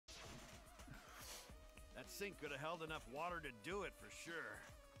sink could have held enough water to do it for sure.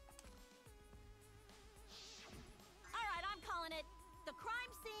 Alright, I'm calling it. The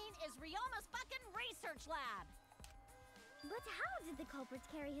crime scene is Ryoma's fucking research lab. But how did the culprits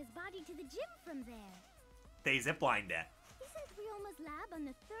carry his body to the gym from there? They ziplined it. Isn't Ryoma's lab on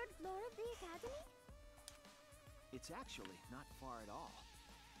the 3rd floor of the academy? It's actually not far at all.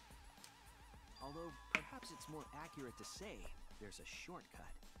 Although, perhaps it's more accurate to say there's a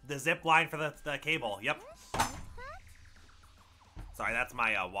shortcut. The zip line for the cable. Yep. Sorry, that's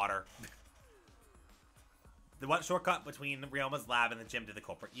my water. What shortcut between Ryoma's lab and the gym did the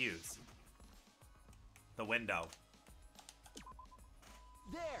culprit use? The window.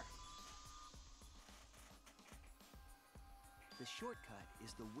 There! The shortcut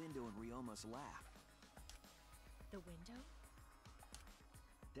is the window in Ryoma's lab. The window?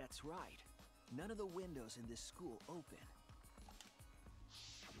 That's right. None of the windows in this school open.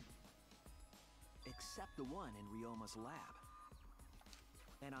 Except the one in Ryoma's lab.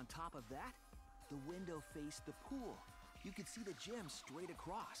 And on top of that, the window faced the pool. You could see the gym straight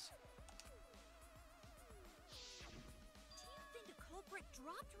across. Do you think the culprit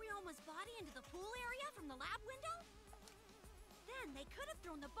dropped Ryoma's body into the pool area from the lab window? Then they could have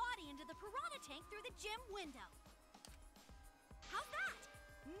thrown the body into the piranha tank through the gym window. How's that?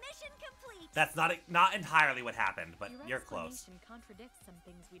 Mission complete! That's not entirely what happened, but Your you're close. explanation contradicts some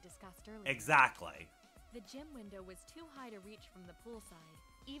things we discussed earlier. Exactly. The gym window was too high to reach from the poolside,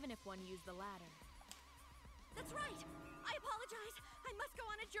 even if one used the ladder. That's right! I apologize! I must go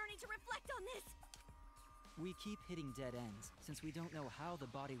on a journey to reflect on this! We keep hitting dead ends, since we don't know how the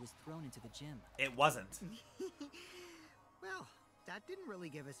body was thrown into the gym. It wasn't. Well, that didn't really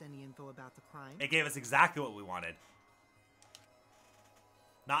give us any info about the crime. It gave us exactly what we wanted.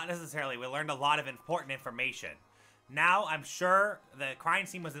 Not necessarily. We learned a lot of important information. Now, I'm sure the crime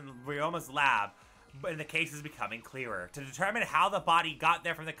scene was in Ryoma's lab, but the case is becoming clearer. To determine how the body got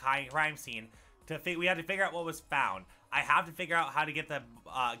there from the crime scene, we had to figure out what was found. I have to figure out how to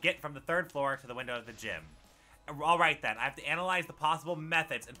get from the 3rd floor to the window of the gym. All right, then. I have to analyze the possible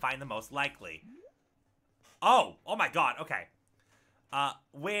methods and find the most likely. Oh my god, okay.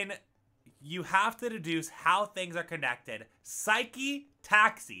 When you have to deduce how things are connected, Psyche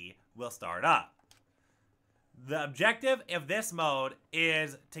Taxi will start up. The objective of this mode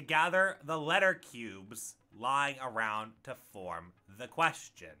is to gather the letter cubes lying around to form the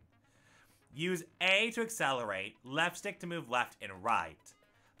question. Use A to accelerate, left stick to move left and right.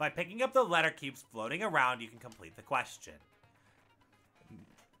 By picking up the letter cubes floating around, you can complete the question.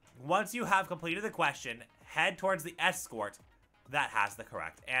 Once you have completed the question, head towards the escort that has the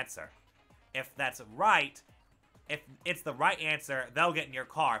correct answer. If that's right, if it's the right answer, they'll get in your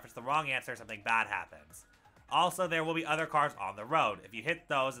car. If it's the wrong answer, something bad happens. Also, there will be other cars on the road. If you hit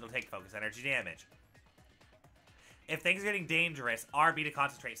those, it'll take focus energy damage. If things are getting dangerous, RB to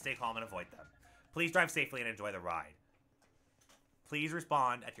concentrate, stay calm, and avoid them. Please drive safely and enjoy the ride. Please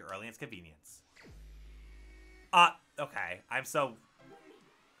respond at your earliest convenience. Okay. I'm so...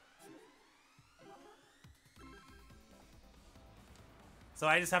 So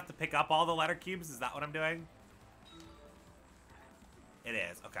I just have to pick up all the letter cubes? Is that what I'm doing? It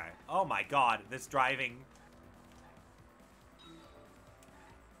is. Okay. Oh my god. This driving...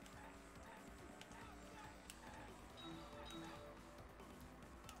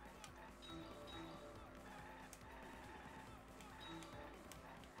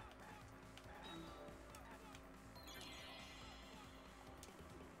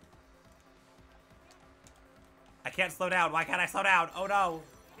 I can't slow down. Why can't I slow down? Oh no.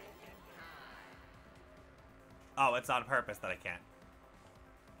 Oh, it's on purpose that I can't.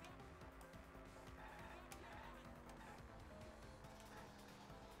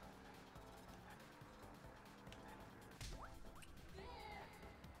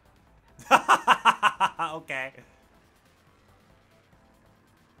 Okay.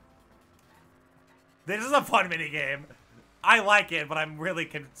 This is a fun minigame. I like it, but I'm really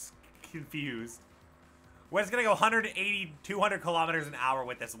confused. We're just gonna go 180, 200 kilometers an hour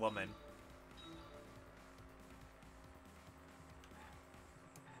with this woman.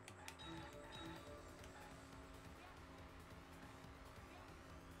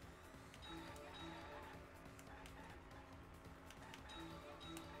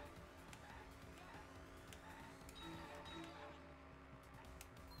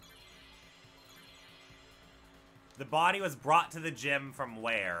 The body was brought to the gym from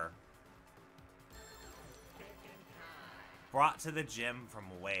where? Brought to the gym from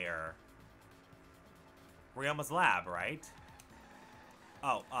where? Ryoma's lab, right?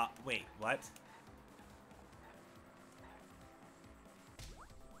 Oh, wait, what?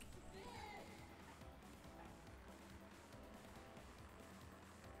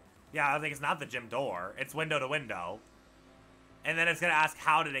 Yeah, I think it's not the gym door. It's window to window. And then it's gonna ask,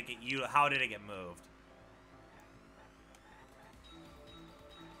 how did it get moved?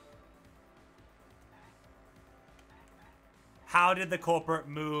 How did the culprit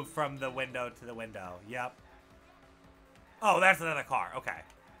move from the window to the window? Yep. Oh, that's another car. Okay.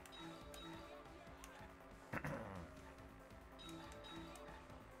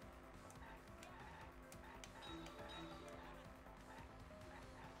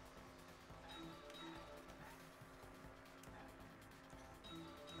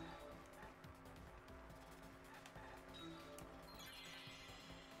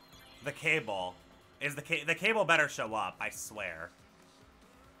 The cable. The cable better show up, I swear.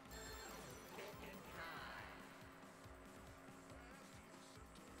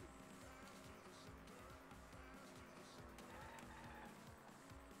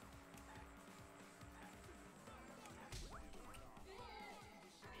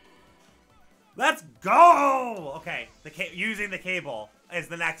 Let's go! Okay, using the cable is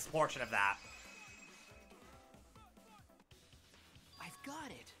the next portion of that. I've got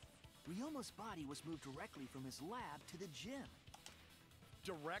it. Ryoma's body was moved directly from his lab to the gym.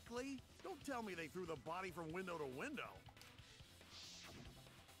 Directly? Don't tell me they threw the body from window to window.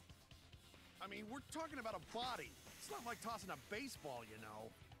 I mean, we're talking about a body. It's not like tossing a baseball, you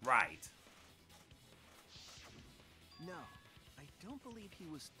know. Right. No, I don't believe he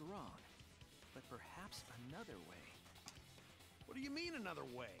was thrown. But perhaps another way. What do you mean another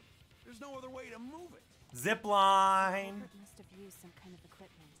way? There's no other way to move it. Zip line. Culprit must have used some kind of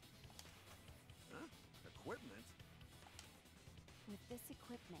equipment. Huh? Equipment? With this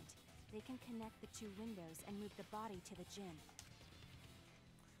equipment, they can connect the two windows and move the body to the gym.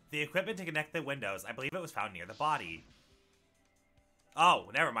 The equipment to connect the windows, I believe it was found near the body. Oh,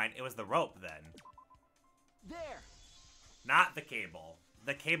 never mind. It was the rope then. There! Not the cable.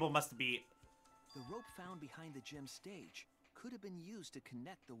 The cable must be... The rope found behind the gym stage could have been used to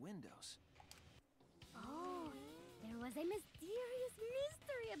connect the windows. Oh, there was a mysterious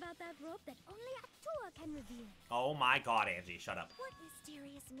mystery about that rope that only Atua can reveal. Oh my god, Angie, shut up. What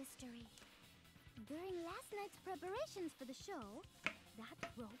mysterious mystery? During last night's preparations for the show,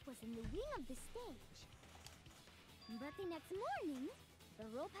 that rope was in the wing of the stage. But the next morning, the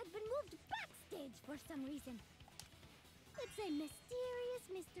rope had been moved backstage for some reason. It's a mysterious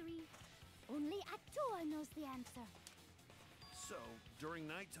mystery. Only Atua knows the answer. So, during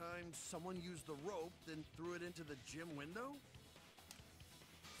nighttime, someone used the rope, then threw it into the gym window?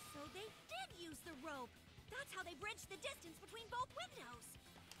 So they did use the rope. That's how they bridged the distance between both windows.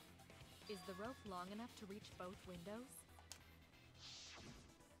 Is the rope long enough to reach both windows?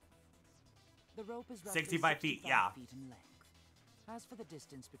 The rope is roughly 65 feet, yeah. feet in length. As for the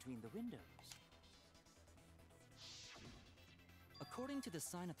distance between the windows, According to the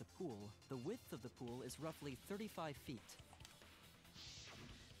sign at the pool, the width of the pool is roughly 35 feet.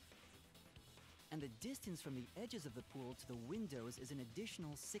 And the distance from the edges of the pool to the windows is an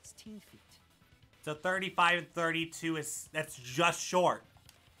additional 16 feet. So 35 and 32 that's just short.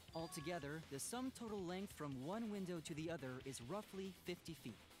 Altogether, the sum total length from one window to the other is roughly 50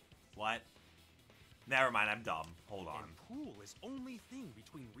 feet. What? Never mind, I'm dumb. Hold on. And pool is only thing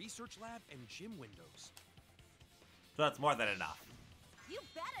between research lab and gym windows. So that's more than enough. You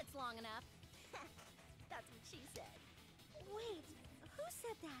bet it's long enough. That's what she said. Wait, who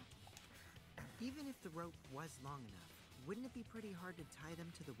said that? Even if the rope was long enough, wouldn't it be pretty hard to tie them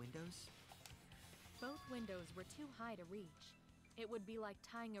to the windows? Both windows were too high to reach. It would be like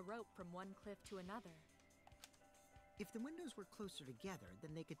tying a rope from one cliff to another. If the windows were closer together,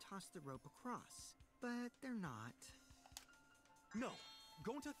 then they could toss the rope across. But they're not. No,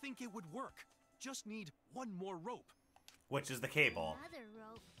 going to think it would work. Just need one more rope. Which is the cable. Another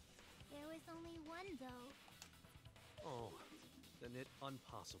rope. There was only one, though. Oh, then it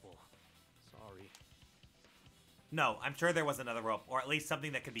impossible. Sorry. No, I'm sure there was another rope, or at least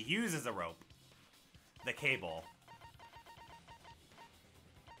something that could be used as a rope. The cable.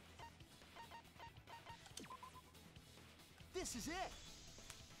 This is it!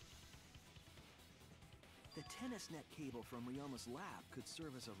 The tennis net cable from Ryoma's lab could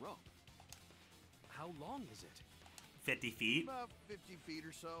serve as a rope. How long is it? 50 feet? About 50 feet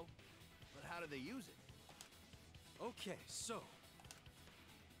or so. But how do they use it? Okay, so...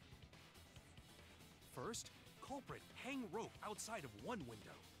 First, culprit hang rope outside of one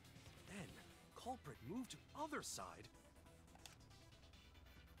window. Then, culprit move to other side.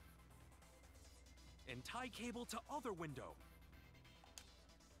 And tie cable to other window.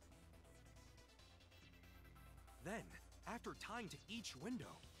 Then, after tying to each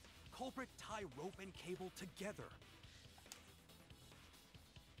window, culprit tie rope and cable together.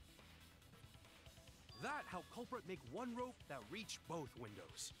 That helped culprit make one rope that reached both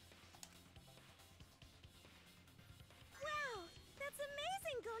windows. Wow, that's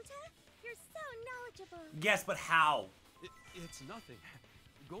amazing, Gonta. You're so knowledgeable. Yes, but how? It's nothing.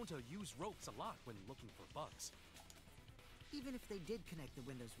 Gonta used ropes a lot when looking for bugs. Even if they did connect the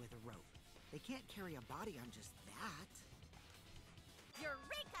windows with a rope, they can't carry a body on just that.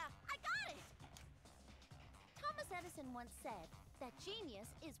 Eureka! I got it! Thomas Edison once said that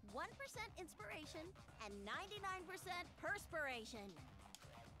genius is 1% inspiration and 99% perspiration.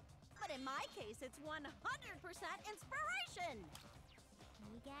 But in my case, it's 100% inspiration!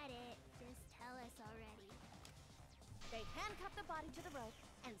 We get it. Just tell us already. They handcuffed the body to the rope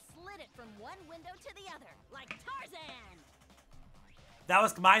and slid it from one window to the other, like Tarzan! That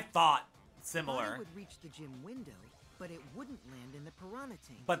was my thought. The Similar. body would reach the gym window, but it wouldn't land in the piranha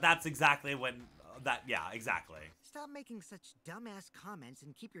tank. But that's exactly when yeah, exactly. Stop making such dumbass comments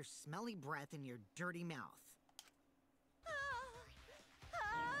and keep your smelly breath in your dirty mouth.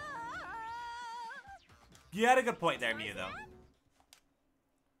 You had a good point there, Mew, though.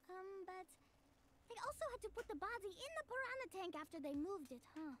 But they also had to put the body in the piranha tank after they moved it,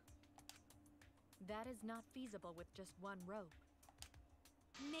 huh? That is not feasible with just one rope.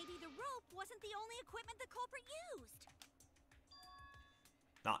 Maybe the rope wasn't the only equipment the culprit used.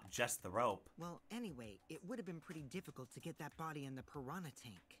 Not just the rope. Well, anyway, it would have been pretty difficult to get that body in the piranha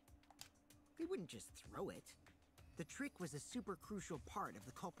tank. They wouldn't just throw it. The trick was a super crucial part of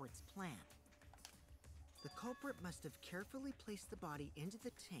the culprit's plan. The culprit must have carefully placed the body into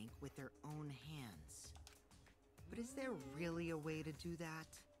the tank with their own hands. But is there really a way to do that?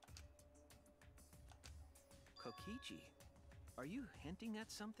 Kokichi, are you hinting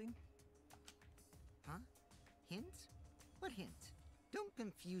at something? Huh? Hint? What hint? Don't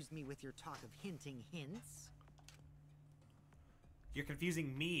confuse me with your talk of hinting hints. You're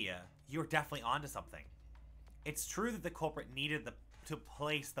confusing me. You're definitely onto something. It's true that the culprit needed to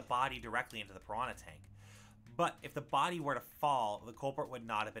place the body directly into the piranha tank. But if the body were to fall, the culprit would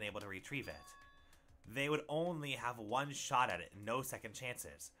not have been able to retrieve it. They would only have one shot at it, no second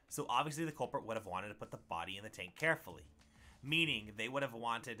chances. So obviously the culprit would have wanted to put the body in the tank carefully. Meaning they would have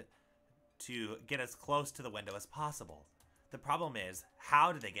wanted to get as close to the window as possible. The problem is,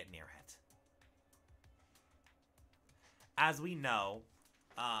 how did they get near it? As we know,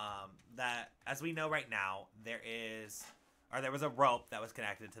 right now, there was a rope that was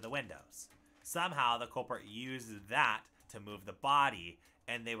connected to the windows. Somehow the culprit used that to move the body,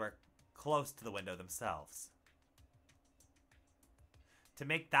 and they were close to the window themselves. To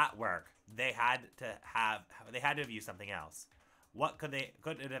make that work, they had to have used something else. What could it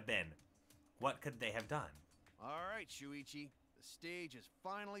have been? What could they have done? All right, Shuichi. The stage is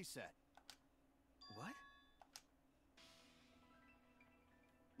finally set. What?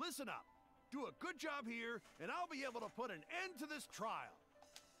 Listen up. Do a good job here, and I'll be able to put an end to this trial.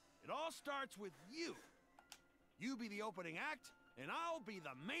 It all starts with you. You be the opening act, and I'll be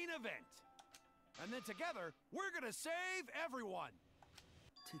the main event. And then together, we're gonna save everyone.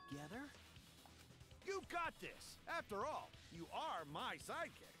 Together? You got this. After all, you are my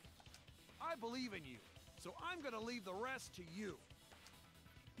sidekick. I believe in you, so I'm gonna leave the rest to you.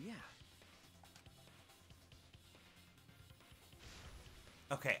 Yeah.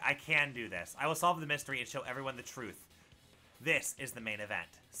 Okay, I can do this. I will solve the mystery and show everyone the truth. This is the main event.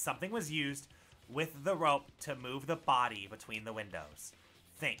 Something was used with the rope to move the body between the windows.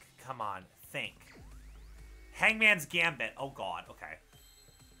 Think. Come on. Think. Hangman's Gambit. Oh, God. Okay.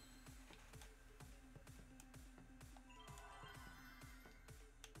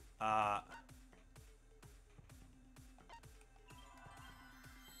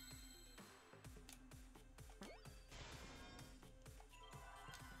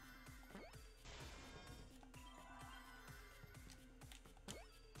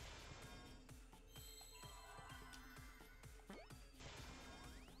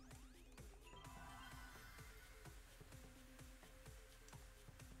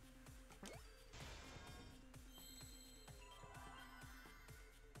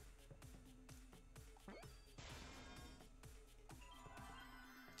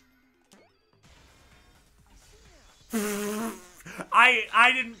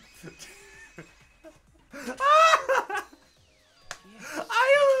 I didn't.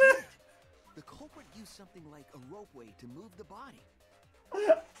 The culprit used something like a ropeway to move the body. I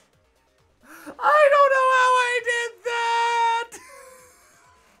don't know how I did that.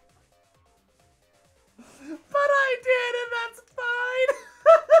 But I did, and that's fine.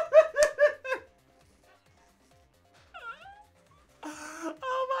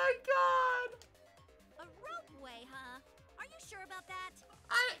 Oh my God. A ropeway, huh? Are you sure about that?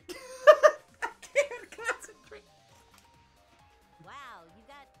 I can't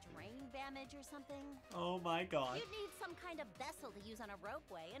my god. You'd need some kind of vessel to use on a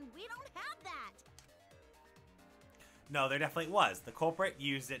ropeway, and we don't have that. No, there definitely was. The culprit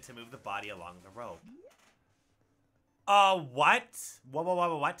used it to move the body along the rope. What?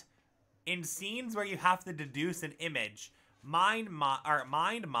 What? In scenes where you have to deduce an image, Mind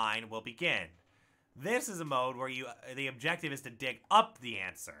Mine will begin. This is a mode where the objective is to dig up the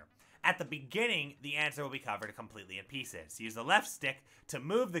answer. At the beginning, the answer will be covered completely in pieces. Use the left stick to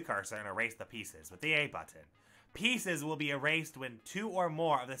move the cursor and erase the pieces with the A button. Pieces will be erased when 2 or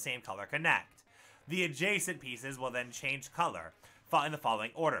more of the same color connect. The adjacent pieces will then change color in the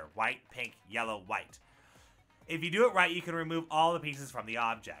following order: white, pink, yellow, white. If you do it right, you can remove all the pieces from the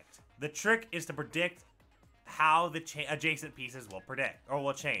object. The trick is to predict how the adjacent pieces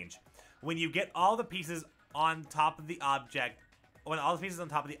will change. When you get all the pieces on top of the object, when all the pieces on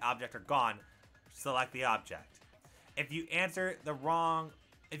top of the object are gone, select the object. If you select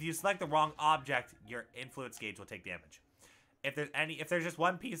the wrong object, your influence gauge will take damage. If there's just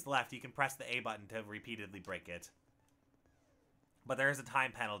one piece left, you can press the A button to repeatedly break it. But there is a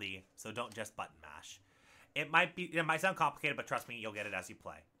time penalty, so don't just button mash. It might sound complicated, but trust me, you'll get it as you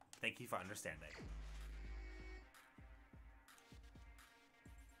play. Thank you for understanding.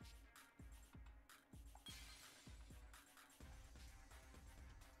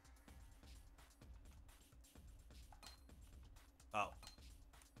 Oh.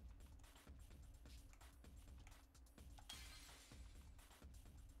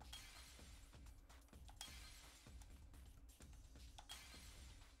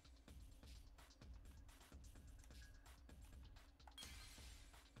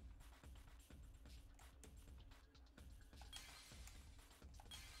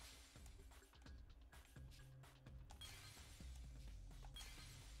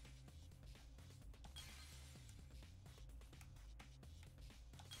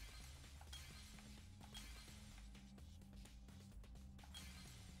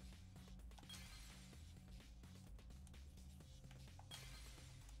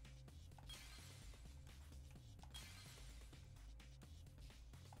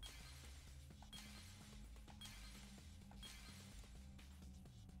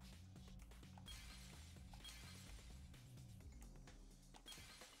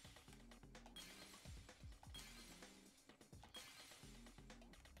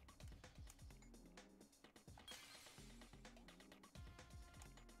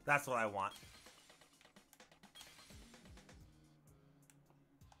 That's what I want.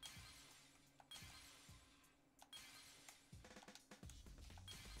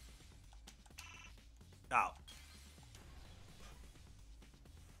 Oh. I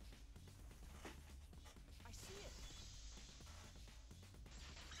see it.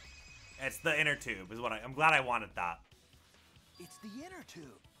 It's the inner tube, is what I'm glad I wanted that. It's the inner tube.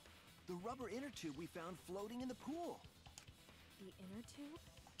 The rubber inner tube we found floating in the pool. The inner tube?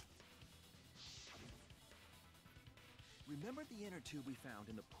 Remember the inner tube we found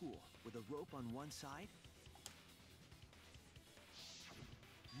in the pool with a rope on one side?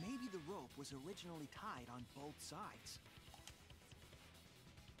 Maybe the rope was originally tied on both sides.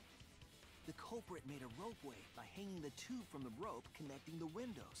 The culprit made a ropeway by hanging the tube from the rope connecting the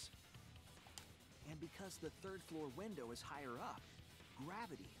windows. And because the third floor window is higher up,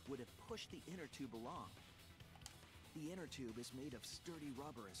 gravity would have pushed the inner tube along. The inner tube is made of sturdy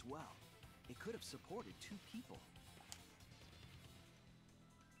rubber as well. It could have supported 2 people.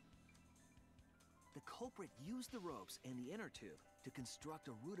 The culprit used the ropes and the inner tube to construct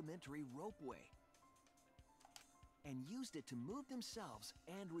a rudimentary ropeway, and used it to move themselves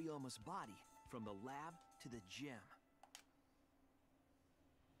and Ryoma's body from the lab to the gym.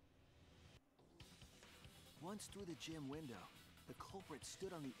 Once through the gym window, the culprit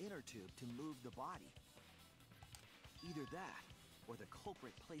stood on the inner tube to move the body. Either that, or the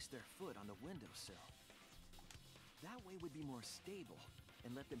culprit placed their foot on the windowsill. That way would be more stable,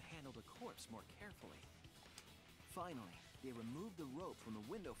 and let them handle the corpse more carefully. Finally, they removed the rope from the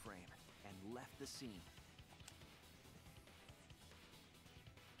window frame and left the scene.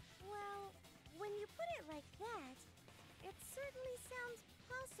 Well, when you put it like that, it certainly sounds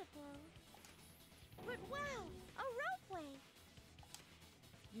possible. But wow, a ropeway!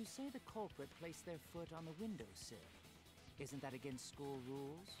 You say the culprit placed their foot on the windowsill. Isn't that against school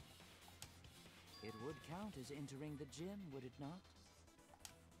rules? It would count as entering the gym, would it not?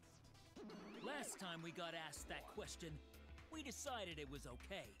 Last time we got asked that question, we decided it was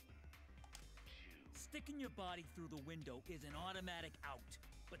okay. Sticking your body through the window is an automatic out,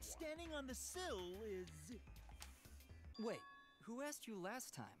 but standing on the sill is... Wait, who asked you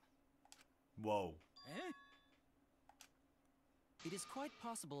last time? Whoa. Eh? It is quite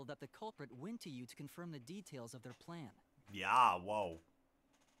possible that the culprit went to you to confirm the details of their plan. Yeah, whoa.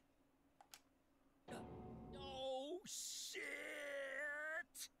 Oh, shit!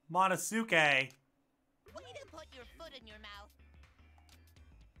 Monosuke! Way to put your foot in your mouth.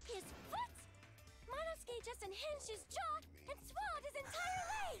 His foot? Monosuke just unhinged his jaw and swallowed his entire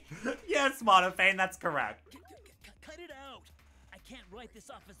leg! Yes, Monofane, that's correct. Cut it out! I can't write this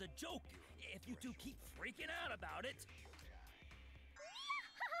off as a joke if you two keep freaking out about it.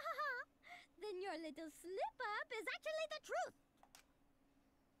 Then your little slip-up is actually the truth.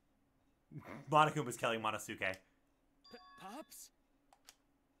 Monokuma's killing Monosuke. Pops?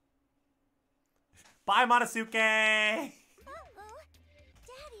 Bye, Monosuke! Uh-oh.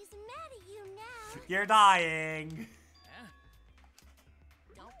 Daddy's mad at you now. You're dying. Huh?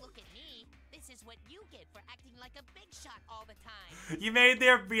 Don't look at me. This is what you get for acting like a big shot all the time. You made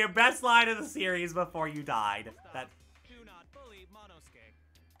your best line of the series before you died. That. Do not bully Monosuke.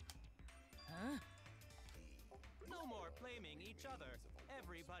 Huh? No more blaming each other.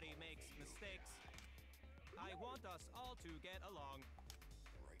 Everybody makes mistakes. I want us all to get along.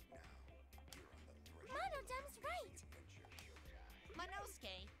 Monodum's right.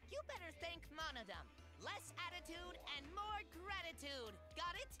 Monosuke, you better thank Monodum. Less attitude and more gratitude.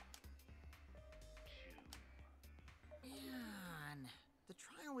 Got it? Man, the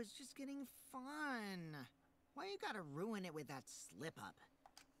trial was just getting fun. Why you gotta ruin it with that slip-up?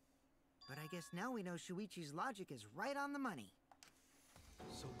 But I guess now we know Shuichi's logic is right on the money.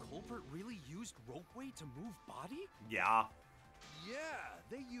 So culprit really used ropeway to move body? Yeah. Yeah,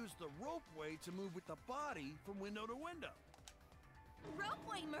 they used the ropeway to move with the body from window to window.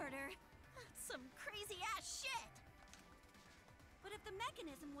 Ropeway murder? That's some crazy-ass shit! But if the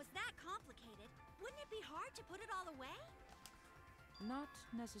mechanism was that complicated, wouldn't it be hard to put it all away? Not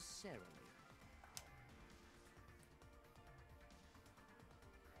necessarily.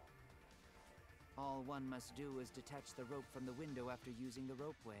 All one must do is detach the rope from the window after using the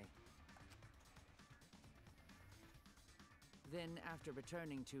ropeway. Then, after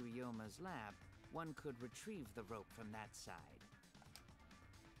returning to Ryoma's lab, one could retrieve the rope from that side.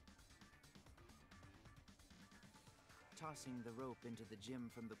 Tossing the rope into the gym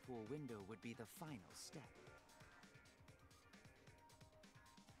from the pool window would be the final step.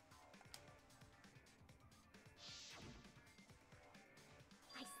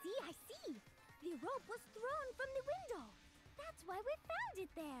 I see. The rope was thrown from the window. That's why we found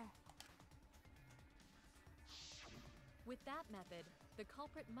it there. With that method, the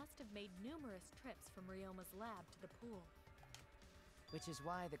culprit must have made numerous trips from Ryoma's lab to the pool. Which is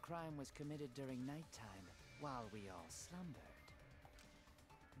why the crime was committed during nighttime, while we all slumbered.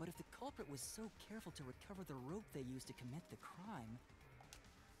 But if the culprit was so careful to recover the rope they used to commit the crime,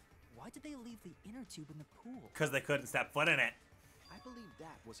 why did they leave the inner tube in the pool? Because they couldn't step foot in it. I believe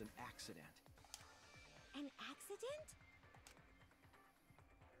that was an accident. An accident?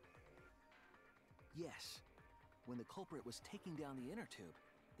 Yes. When the culprit was taking down the inner tube,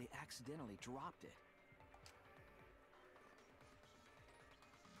 they accidentally dropped it.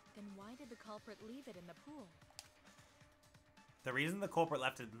 Then why did the culprit leave it in the pool? The reason the culprit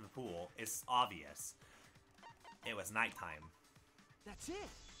left it in the pool is obvious. It was nighttime. That's it!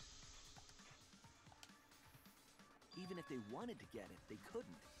 Even if they wanted to get it, they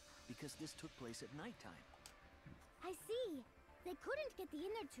couldn't, because this took place at nighttime. I see. They couldn't get the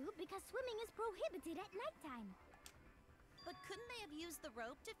inner tube because swimming is prohibited at nighttime. But couldn't they have used the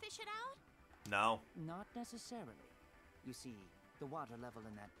rope to fish it out? No. Not necessarily. You see, the water level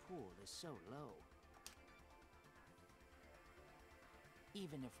in that pool is so low.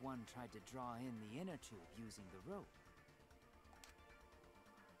 Even if one tried to draw in the inner tube using the rope,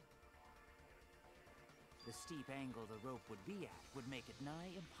 the steep angle the rope would be at would make it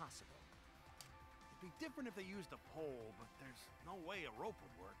nigh impossible. It'd be different if they used a pole, but there's no way a rope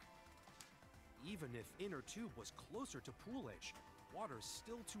would work. Even if inner tube was closer to pool edge, water's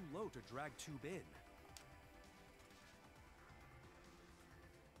still too low to drag tube in.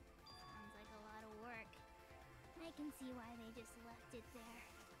 Sounds like a lot of work. I can see why they just left it there.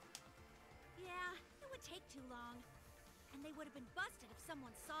 Yeah, it would take too long. And they would have been busted if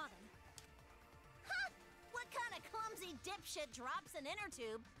someone saw them. Ha! What kind of clumsy dipshit drops an inner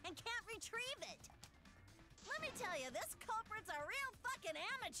tube and can't retrieve it? Let me tell you, this culprit's a real fucking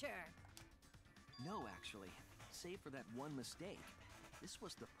amateur. No, actually. Save for that one mistake, this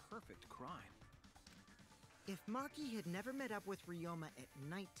was the perfect crime. If Maki had never met up with Ryoma at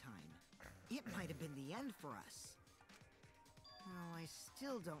nighttime, it might have been the end for us. Well, I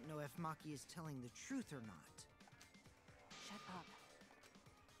still don't know if Maki is telling the truth or not. Shut up.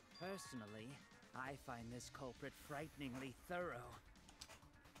 Personally, I find this culprit frighteningly thorough.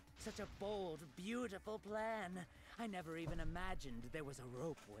 Such a bold, beautiful plan. I never even imagined there was a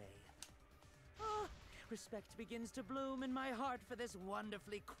ropeway. Ah, respect begins to bloom in my heart for this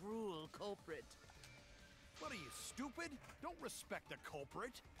wonderfully cruel culprit. What are you, stupid? Don't respect the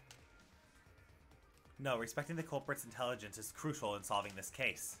culprit. No, respecting the culprit's intelligence is crucial in solving this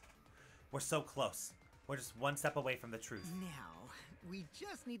case. We're so close. We're just one step away from the truth. Now, we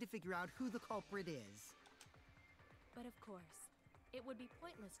just need to figure out who the culprit is. But of course, it would be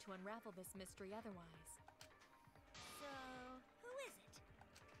pointless to unravel this mystery otherwise. So, who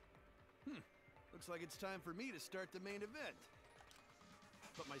is it? Looks like it's time for me to start the main event.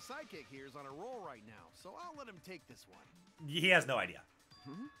 But my sidekick here is on a roll right now, so I'll let him take this one. He has no idea.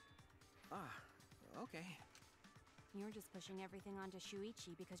 Okay. You're just pushing everything onto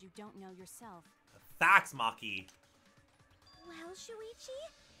Shuichi because you don't know yourself. Facts, Maki. Well, Shuichi,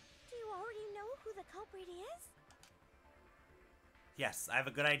 do you already know who the culprit is? Yes, I have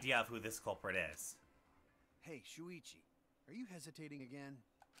a good idea of who this culprit is. Hey, Shuichi, are you hesitating again?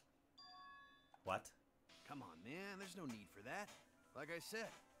 What? Come on, man, there's no need for that. Like I said,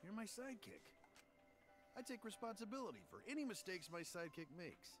 you're my sidekick. I take responsibility for any mistakes my sidekick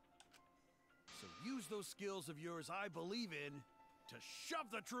makes. So use those skills of yours I believe in to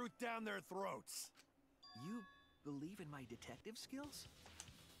shove the truth down their throats. You believe in my detective skills?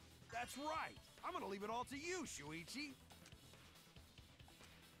 That's right. I'm gonna leave it all to you, Shuichi.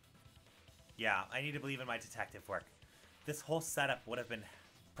 Yeah, I need to believe in my detective work. This whole setup would have been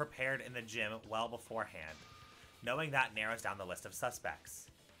prepared in the gym well beforehand. Knowing that narrows down the list of suspects.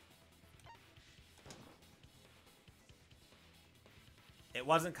 It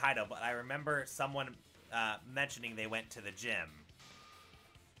wasn't Kaido, but I remember someone mentioning they went to the gym.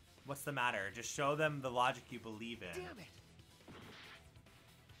 What's the matter? Just show them the logic you believe in. Damn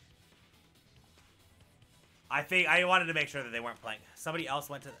it! I wanted to make sure that they weren't playing. Somebody else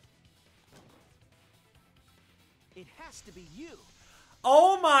went to... It has to be you.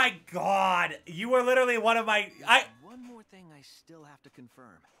 Oh my god! You were literally one of my... One more thing I still have to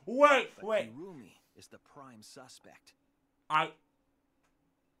confirm. Wait. Kirumi is the prime suspect.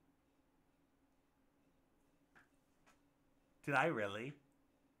 Did I really?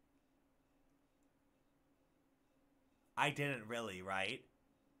 I didn't really, right?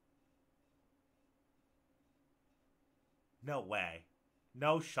 No way.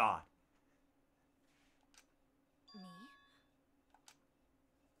 No shot. Me?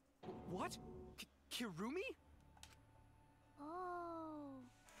 What? Kirumi? Oh,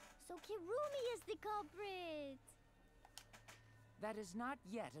 so Kirumi is the culprit. That is not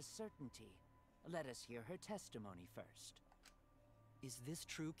yet a certainty. Let us hear her testimony first. Is this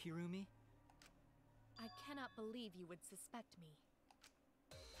true, Kirumi? I cannot believe you would suspect me.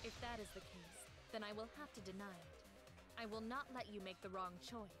 If that is the case, then I will have to deny it. I will not let you make the wrong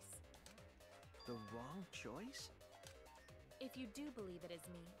choice. The wrong choice? If you do believe it is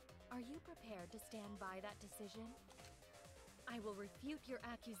me, are you prepared to stand by that decision? I will refute your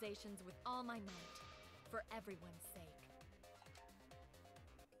accusations with all my might, for everyone's sake.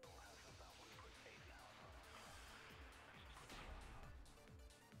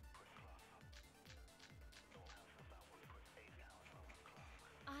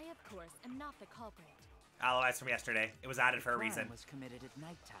 I, of course, am not the culprit. Alibis from yesterday. It was added for a reason. The crime was committed at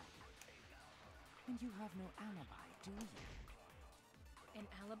nighttime. And you have no alibi, do you? An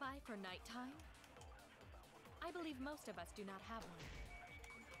alibi for nighttime? I believe most of us do not have one.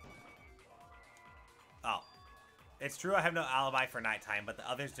 Oh. It's true I have no alibi for nighttime, but the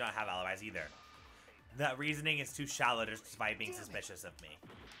others do not have alibis either. That reasoning is too shallow to justify being suspicious of me.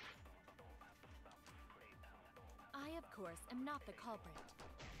 I, of course, am not the culprit.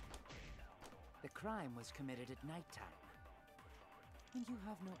 The crime was committed at nighttime. And you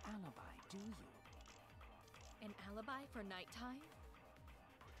have no alibi, do you? An alibi for nighttime?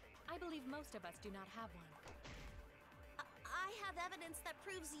 I believe most of us do not have one. I have evidence that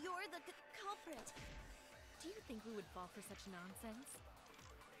proves you're the culprit. Do you think we would fall for such nonsense?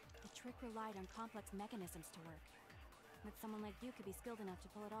 The trick relied on complex mechanisms to work. But someone like you could be skilled enough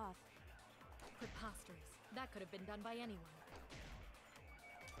to pull it off. Preposterous. That could have been done by anyone.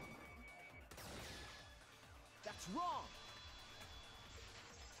 That's wrong!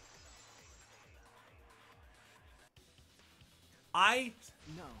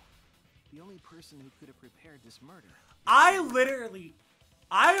 No. The only person who could have prepared this murder... I literally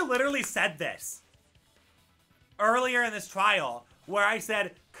said this earlier in this trial, where I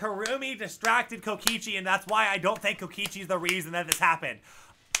said Kirumi distracted Kokichi, and that's why I don't think Kokichi's the reason that this happened.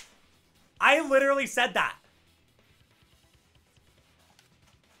 I literally said that.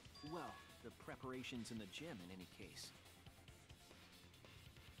 Well, the preparation preparations in the gym in any case.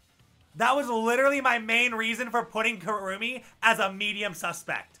 That was literally my main reason for putting Kurumi as a medium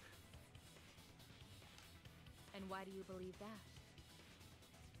suspect. And why do you believe that?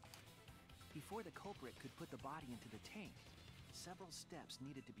 Before the culprit could put the body into the tank, several steps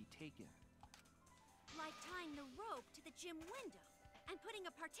needed to be taken. Like tying the rope to the gym window and putting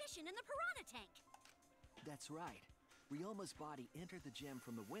a partition in the piranha tank. That's right. Ryoma's body entered the gym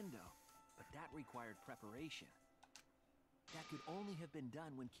from the window, but that required preparation. That could only have been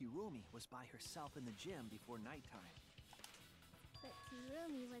done when Kirumi was by herself in the gym before nighttime. But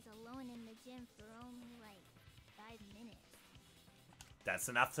Kirumi was alone in the gym for only like 5 minutes. That's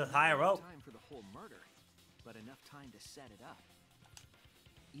enough to tie a rope. Not enough time for the whole murder, but enough time to set it up.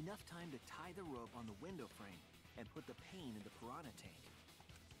 Enough time to tie the rope on the window frame and put the pain in the piranha tank.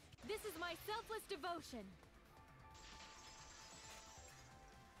 This is my selfless devotion.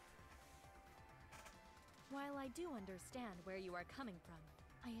 While I do understand where you are coming from,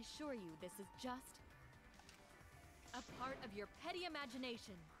 I assure you this is just a part of your petty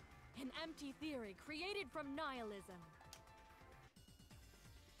imagination, an empty theory created from nihilism.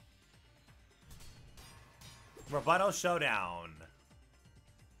 Rebuttal showdown.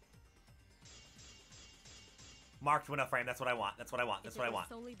 Marked window frame. That's what I want. That's what I want. That's what I want.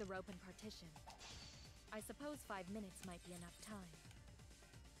 If it was solely the rope and partition, I suppose 5 minutes might be enough time.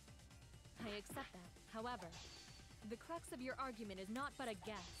 I accept that. However, the crux of your argument is not but a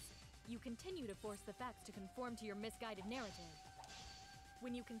guess. You continue to force the facts to conform to your misguided narrative.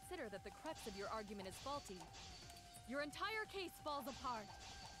 When you consider that the crux of your argument is faulty, your entire case falls apart.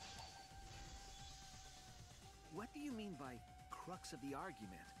 What do you mean by crux of the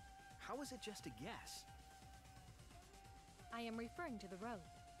argument? How is it just a guess? I am referring to the rope.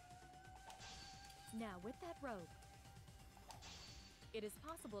 Now, with that rope, it is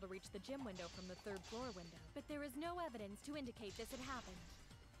possible to reach the gym window from the 3rd floor window, but there is no evidence to indicate this had happened.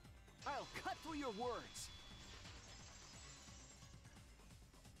 I'll cut through your words!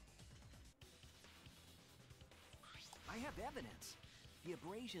 I have evidence. The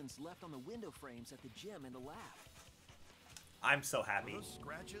abrasions left on the window frames at the gym and the lab. I'm so happy. Were those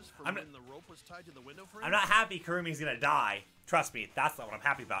scratches from when the rope was tied to the window frame? I'm not happy Kurumi's gonna die. Trust me, that's not what I'm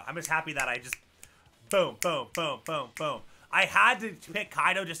happy about. I'm just happy that I just boom, boom, boom, boom, boom. I had to pick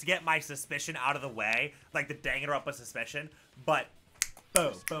Kaido just to get my suspicion out of the way, like the Danganronpa suspicion, but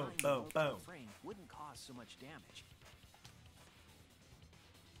boom, boom, boom, boom. The frame wouldn't cause so much damage.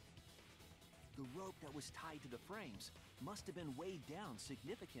 The rope that was tied to the frames must have been weighed down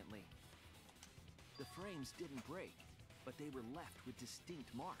significantly. The frames didn't break, but they were left with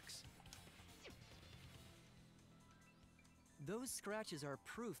distinct marks. Those scratches are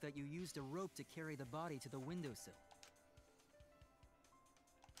proof that you used a rope to carry the body to the windowsill.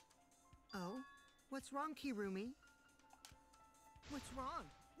 Oh? What's wrong, Kirumi? What's wrong?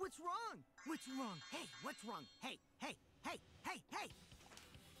 What's wrong? What's wrong? Hey, what's wrong? Hey, hey, hey, hey, hey!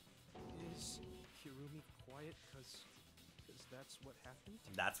 Is Kirumi quiet because that's what happened?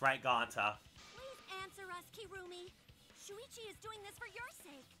 That's right, Ganta. Please answer us, Kirumi. Shuichi is doing this for your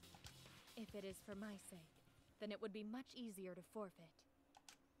sake. If it is for my sake, then it would be much easier to forfeit.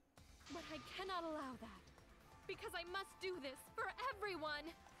 But I cannot allow that, because I must do this for everyone.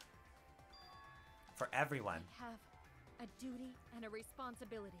 For everyone. I have a duty and a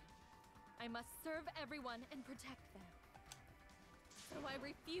responsibility. I must serve everyone and protect them. So I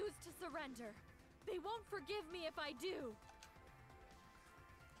refuse to surrender. They won't forgive me if I do.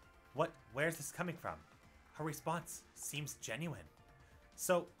 Where's this coming from? Her response seems genuine.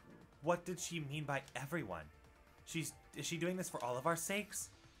 So, what did she mean by everyone? Is she doing this for all of our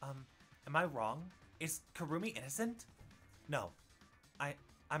sakes? Am I wrong? Is Kirumi innocent? No.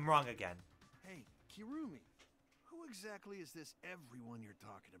 I'm wrong again. Hey, Kirumi, who exactly is this everyone you're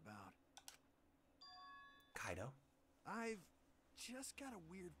talking about? Kaido? I've just got a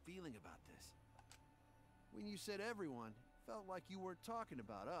weird feeling about this. When you said everyone, it felt like you weren't talking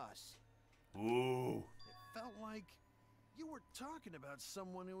about us. Ooh. It felt like you were talking about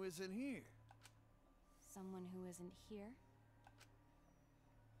someone who isn't here. Someone who isn't here?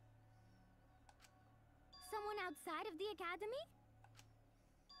 Someone outside of the academy?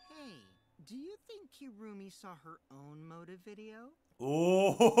 Hey, do you think Kirumi saw her own motive video?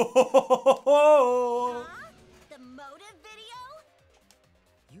 Ooh. Huh? The motive video?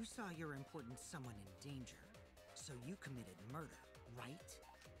 You saw your important someone in danger, so you committed murder, right?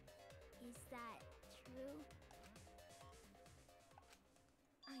 Is that true?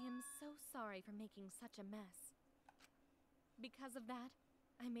 I am so sorry for making such a mess. Because of that,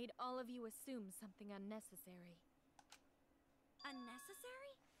 I made all of you assume something unnecessary.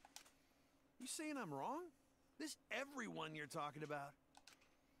 Unnecessary? You saying I'm wrong? This everyone you're talking about?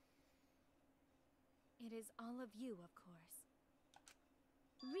 It is all of you, of course.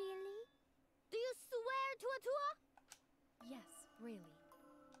 Really? Do you swear, Tua? Yes, really.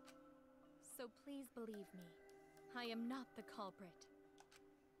 So please believe me, I am not the culprit.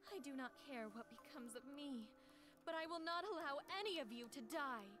 I do not care what becomes of me, but I will not allow any of you to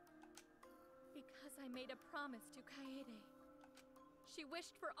die. Because I made a promise to Kaede. She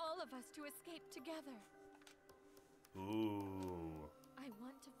wished for all of us to escape together. Ooh. I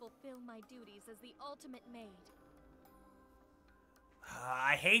want to fulfill my duties as the ultimate maid.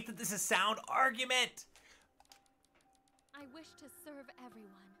 I hate that this is sound argument. I wish to serve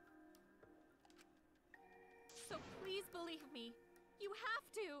everyone. So please believe me. You have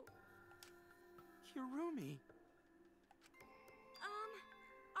to. Kirumi.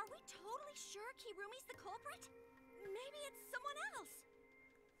 Are we totally sure Kirumi's the culprit? Maybe it's someone else.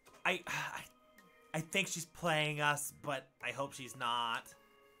 I think she's playing us, but I hope she's not.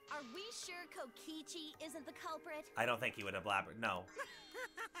 Are we sure Kokichi isn't the culprit? I don't think he would elaborate. No.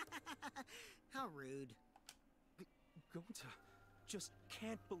 How rude. Gonta just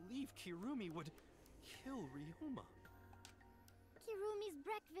can't believe Kirumi would kill Ryoma. Kirumi's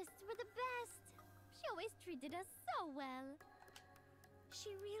breakfasts were the best. She always treated us so well. She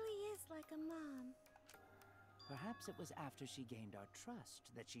really is like a mom. Perhaps it was after she gained our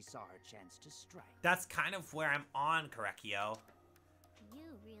trust that she saw her chance to strike. That's kind of where I'm on, Korekio. You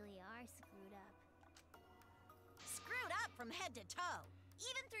really are screwed up. Screwed up from head to toe.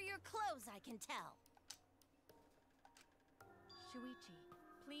 Even through your clothes, I can tell. Shuichi,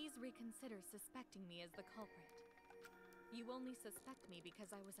 please reconsider suspecting me as the culprit. You only suspect me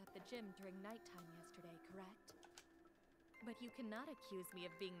because I was at the gym during nighttime yesterday, correct? But you cannot accuse me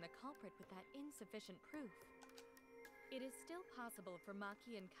of being the culprit with that insufficient proof. It is still possible for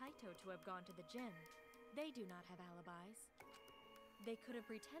Maki and Kaito to have gone to the gym. They do not have alibis. They could have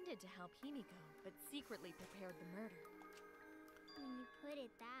pretended to help Himiko, but secretly prepared the murder. When you put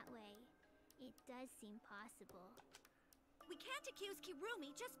it that way, it does seem possible. We can't accuse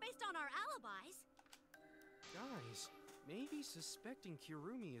Kirumi just based on our alibis. Guys, maybe suspecting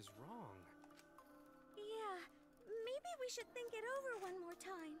Kirumi is wrong. Yeah, maybe we should think it over one more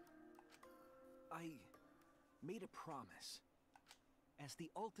time. I made a promise. As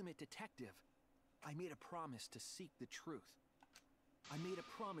the ultimate detective, I made a promise to seek the truth. I made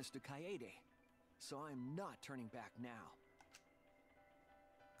a promise to Kaede, so I'm not turning back now.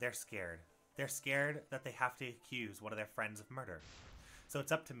 They're scared. They're scared that they have to accuse one of their friends of murder. So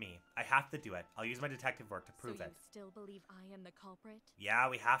it's up to me. I have to do it. I'll use my detective work to prove so it. you still believe I am the culprit? Yeah,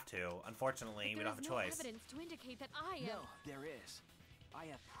 we have to. Unfortunately, we don't have a choice. There is no evidence to indicate that I am. No, there is. I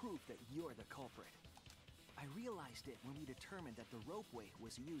have proof that you're the culprit. I realized it when we determined that the ropeway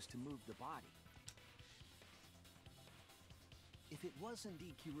was used to move the body. If it was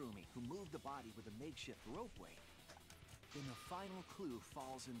indeed Kirumi who moved the body with a makeshift ropeway, then the final clue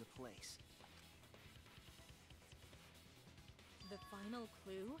falls into place. The final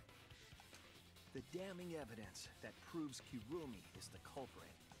clue? The damning evidence that proves Kirumi is the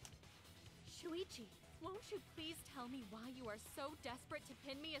culprit. Shuichi, won't you please tell me why you are so desperate to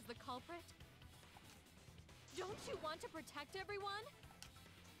pin me as the culprit? Don't you want to protect everyone?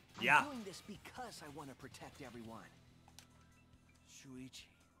 Yeah. I'm doing this because I want to protect everyone. Shuichi.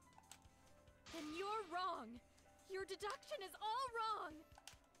 Then you're wrong. Your deduction is all wrong.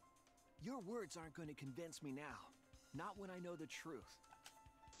 Your words aren't going to convince me now. Not when I know the truth.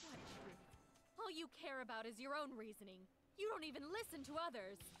 What truth? All you care about is your own reasoning. You don't even listen to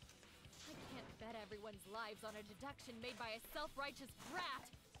others. I can't bet everyone's lives on a deduction made by a self-righteous brat.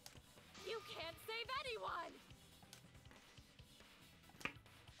 You can't save anyone!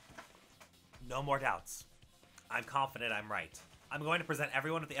 No more doubts. I'm confident I'm right. I'm going to present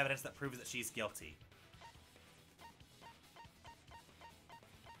everyone with the evidence that proves that she's guilty.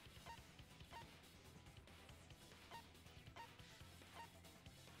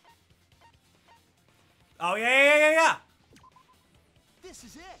 Oh, yeah. This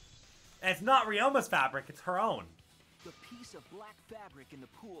is it! And it's not Ryoma's fabric, it's her own. The piece of black fabric in the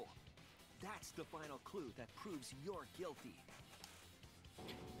pool. That's the final clue that proves you're guilty.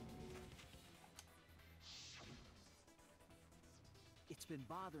 It's been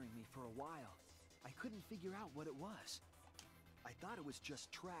bothering me for a while. I couldn't figure out what it was. I thought it was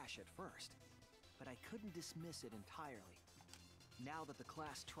just trash at first, but I couldn't dismiss it entirely. Now that the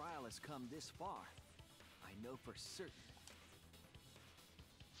class trial has come this far, I know for certain.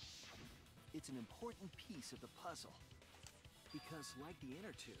 It's an important piece of the puzzle. Because like the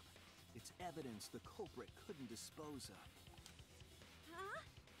inner tube, it's evidence the culprit couldn't dispose of. Huh?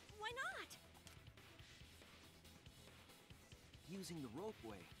 Why not? Using the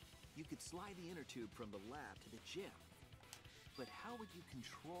ropeway, you could slide the inner tube from the lab to the gym. But how would you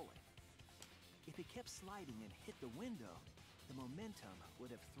control it? If it kept sliding and hit the window, the momentum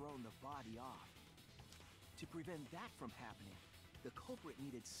would have thrown the body off. To prevent that from happening, the culprit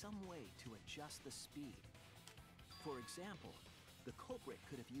needed some way to adjust the speed. For example, the culprit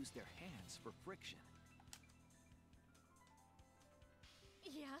could have used their hands for friction.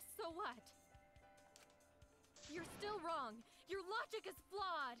 Yeah, so what? You're still wrong. Your logic is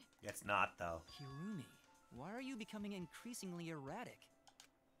flawed. It's not, though. Kirumi, why are you becoming increasingly erratic?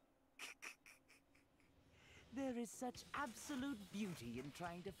 There is such absolute beauty in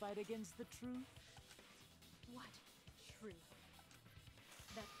trying to fight against the truth. What truth?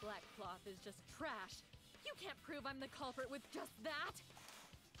 That black cloth is just trash. You can't prove I'm the culprit with just that.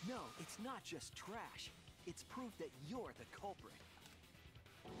 No, it's not just trash. It's proof that you're the culprit.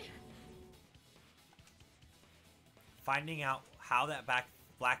 Finding out how that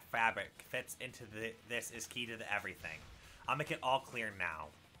black fabric fits into this is key to everything. I'll make it all clear now.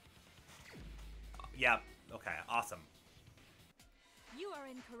 Yep. Okay, awesome. You are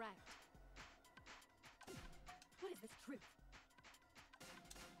incorrect. What is this truth?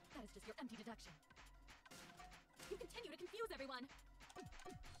 That is just your empty deduction. You continue to confuse everyone.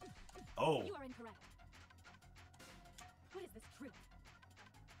 Oh. You are incorrect. What is this truth?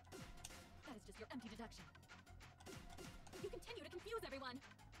 That is just your empty deduction. You continue to confuse everyone.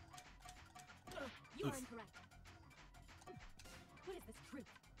 You are incorrect. What is this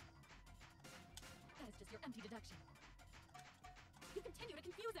truth? That is just your empty deduction. You continue to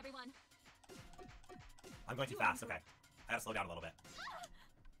confuse everyone. I'm going too fast. Okay. I gotta slow down a little bit.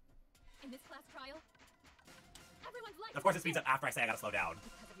 In this class trial, everyone's life. Of course, it speeds up after I say I gotta slow down.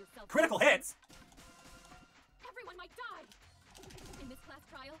 Because of your Critical hits! Everyone might die. In this class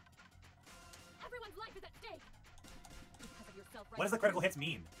trial, everyone's life is at stake. Because of your self-righteous. What does the critical hits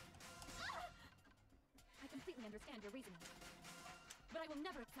mean? I completely understand your reasoning, but I will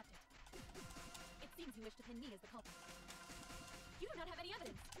never accept it. It seems you wish to pin me as the culprit. You do not have any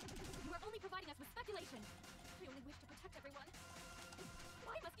evidence. You are only providing us with speculation. I only wish to protect everyone.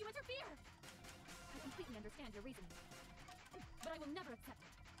 Why must you interfere? I completely understand your reasoning, but I will never accept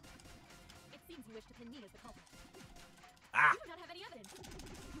it. It seems you wish to pin me as the culprit. Ah. You do not have any evidence.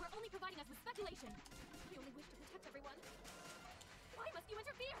 You are only providing us with speculation. I only wish to protect everyone. Why must you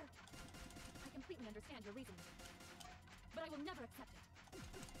interfere? I completely understand your reasoning, but I will never accept it.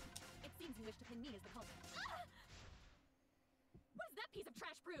 It seems you wish to pin me as the culprit. What does that piece of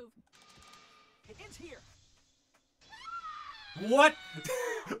trash prove? It ends here. What?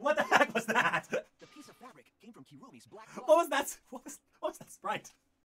 What the heck was that? The piece of fabric came from Kirumi's black cloth. What was that? What was that sprite?